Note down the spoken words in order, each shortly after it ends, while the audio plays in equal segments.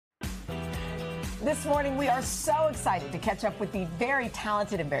This morning, we are so excited to catch up with the very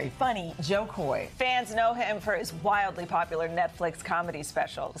talented and very funny Jo Koy. Fans know him for his wildly popular Netflix comedy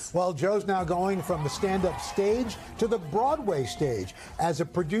specials. Well, Joe's now going from the stand-up stage to the Broadway stage as a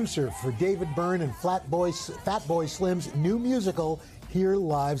producer for David Byrne and Fatboy Slim's new musical, Here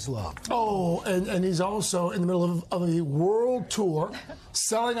Lies Love. Oh, and he's also in the middle of a world tour,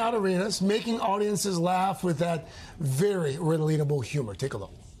 selling out arenas, making audiences laugh with that very relatable humor. Take a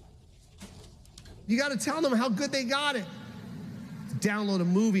look. You got to tell them how good they got it. Download a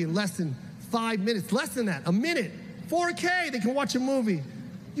movie in less than 5 minutes, less than that, a minute. 4K, they can watch a movie.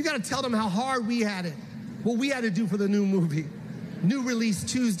 You got to tell them how hard we had it, what we had to do for the new movie. New release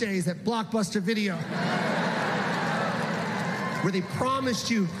Tuesdays at Blockbuster Video. Where they promised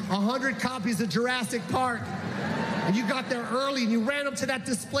you 100 copies of Jurassic Park. And you got there early and you ran up to that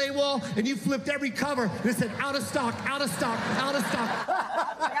display wall and you flipped every cover and it said, out of stock, out of stock, out of stock.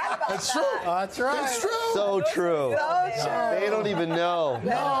 That's true. That's right. It's true. So true. So true. They don't even know.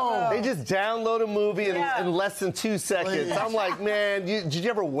 No. They just download a movie in less than 2 seconds. Please. I'm like, man, did you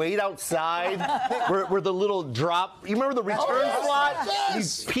ever wait outside where the little drop, you remember the return slot?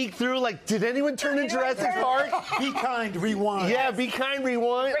 Yes. You peek through, like, did anyone turn in Jurassic Park? Be kind, rewind. Yeah, be kind,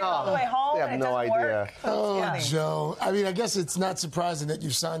 rewind. Bring it all the way home They and have it no doesn't idea. work. Oh, Joe. I mean, I guess it's not surprising that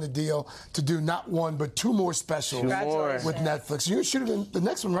you've signed a deal to do not one, but 2 more specials with Netflix. You should have been the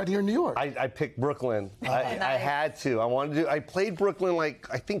next one right here in New York. I picked Brooklyn. I nice. had to. I played Brooklyn like,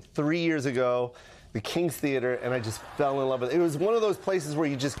 I think 3 years ago, the King's Theater, and I just fell in love with it. It was one of those places where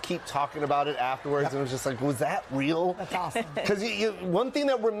you just keep talking about it afterwards, and it was just like, was that real? That's awesome. Because one thing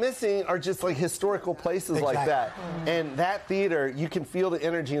that we're missing are just like historical places like that. And that theater, you can feel the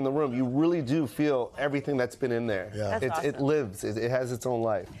energy in the room. You really do feel everything that's been in there. Yeah. That's awesome. It lives. It has its own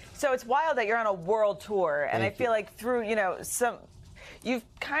life. So it's wild that you're on a world tour, and Thank I feel you. like through, you've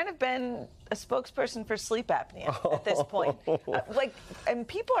kind of been a spokesperson for sleep apnea at this point. And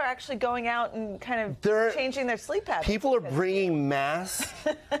people are actually going out and kind of changing their sleep habits. People are bringing masks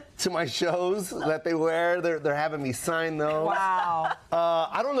to my shows that they wear. They're having me sign those. Wow.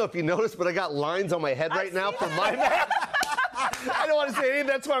 I don't know if you noticed, but I got lines on my head right now for my mask. I don't want to say anything.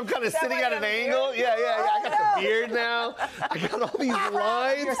 That's why I'm kind of sitting at an angle. Yeah. I got the beard now. I got all these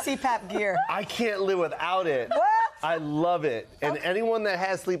lines. Your CPAP gear. I can't live without it. What? I love it. And anyone that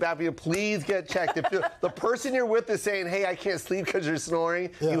has sleep apnea, please get checked. If the person you're with is saying, hey, I can't sleep because you're snoring,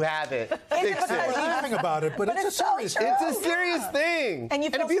 you have it. Fix We're it. laughing about it, but it's a serious so true. It's a serious thing. And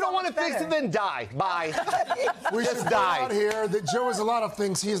you feel if you so don't want to much fix better. it, then die. Bye. We should Just point die. out here that Joe is a lot of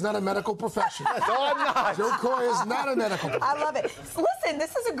things. He is not a medical professional. No, I'm not. Jo Koy is not a medical professional. I love it. Listen,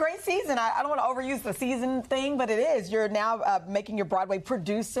 this is a great season. I don't want to overuse the season thing, but it is. You're now making your Broadway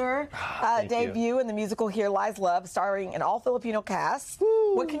producer debut in the musical Here Lies Love, starring an all-Filipino cast.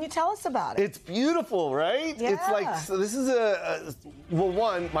 Woo. What can you tell us about it? It's beautiful, right? Yeah. It's like, so this is well,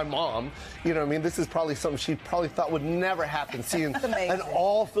 one, my mom, you know what I mean? This is probably something she probably thought would never happen, seeing an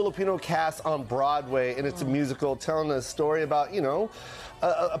all-Filipino cast on Broadway, and it's a musical telling a story about,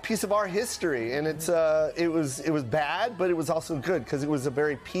 a piece of our history, and it was bad, but it was also good because it was a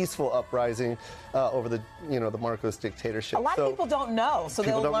very peaceful uprising over the Marcos dictatorship. A lot of people don't know, so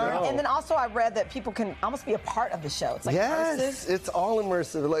they'll learn. Know. And then also, I read that people can almost be a part of the show. It's like yes, immersive. it's all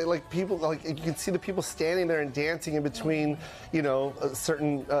immersive. Like people, like you can see the people standing there and dancing in between,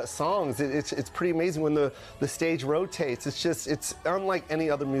 certain songs. It's pretty amazing when the stage rotates. It's unlike any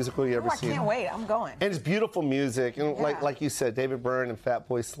other musical you ever I seen. can't wait. I'm going. And it's beautiful music, and like you said, David Byrne and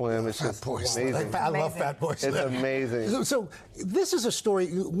Fatboy Slim. It's just amazing. I love Fatboy Slim. It's amazing. So this is a story.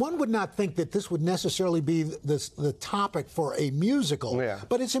 One would not think that this would necessarily be the topic for a musical,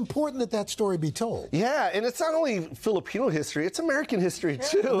 but it's important that story be told. Yeah, and it's not only Filipino history; it's American history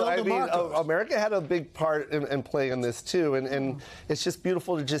too. I mean, America had a big part in play in this too, and it's just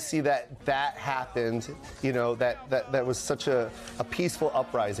beautiful to just see that happened. That was such a peaceful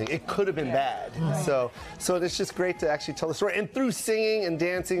uprising. It could have been bad. So it's just great to actually tell the story, and through singing and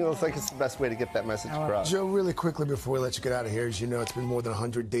dancing, it's the best way to get that message across. Joe, really quickly before we let you get out of here, as you know, it's been more than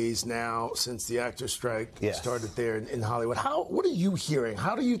 100 days now since the actors' strike started there in Hollywood. What are you hearing?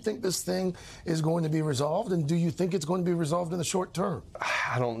 How do you think this thing is going to be resolved, and do you think it's going to be resolved in the short term?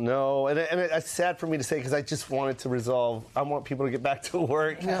 I don't know, and it's sad for me to say because I just want it to resolve. I want people to get back to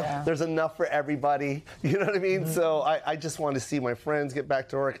work. Yeah. There's enough for everybody. You know what I mean? So I just want to see my friends get back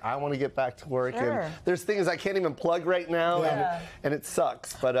to work. I want to get back to work, and there's things I can't even plug right now, and it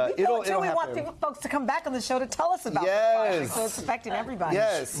sucks. But it'll happen. We want folks to come back on the show to tell us about it. So it's affecting everybody.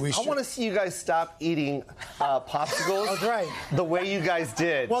 Yes, I want to see you guys stop eating popsicles the way you guys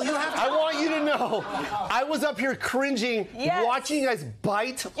did. Well, you have to. I want you to know, I was up here cringing, watching you guys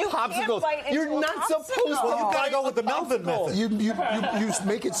bite popsicles. You're not supposed to. Well, you gotta go with the Melvin method. You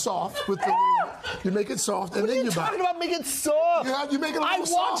make it soft with the you make it soft and then you bite. What are you talking about making it soft? You make it a little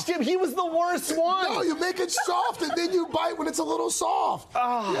soft. I watched him. He was the worst one. No, you make it soft and then you bite when it's a little soft.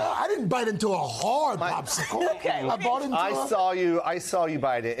 Yeah, I didn't bite into a hard popsicle. Okay. I bought into I saw you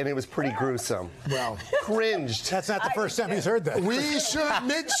bite it, and it was pretty gruesome. Well, cringed. That's not the first time he's heard that. We should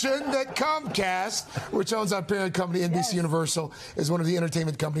mention that Comcast, which owns our parent company, NBC Universal, is one of the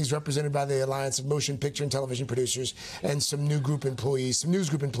entertainment companies represented by the Alliance of Motion Picture and Television Producers, and some news group employees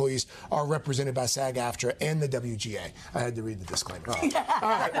are represented by SAG-AFTRA and the WGA. I had to read the disclaimer. All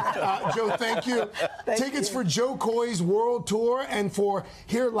right, Joe, thank you. Tickets for Jo Koy's World Tour and for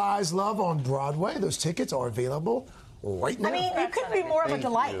Here Lies Love on Broadway. Those tickets are available right now. I mean, you couldn't be more of a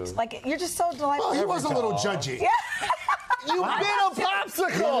delight. Like, you're just so delightful. Well, he was a little judgy. You bit a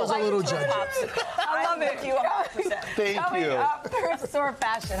popsicle. He was a little judgy. I love it. Thank Coming you. up, thrift store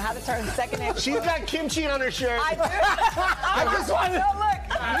fashion, how to turn second-hand. She's got kimchi on her shirt. I do. I just want to. Look.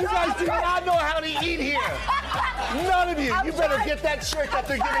 You guys do not know how to eat here. None of you. You better get that shirt that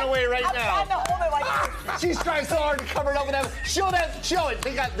they're giving away right now. I'm trying to hold it like this. She's trying so hard to cover it up with that. Show it.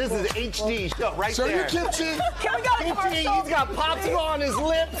 They got this is HD. Show right So there. your kimchi. Can we go to Kimchi. He's commercial? got popsicle on his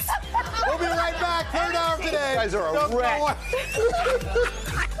lips. We'll be right back. Third hour today. You guys are a wreck.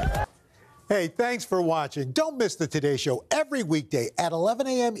 Hey, thanks for watching. Don't miss the Today Show every weekday at 11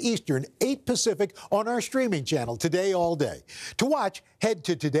 a.m. Eastern, 8 Pacific on our streaming channel, Today All Day. To watch, head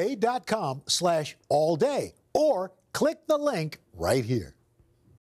to today.com/allday or click the link right here.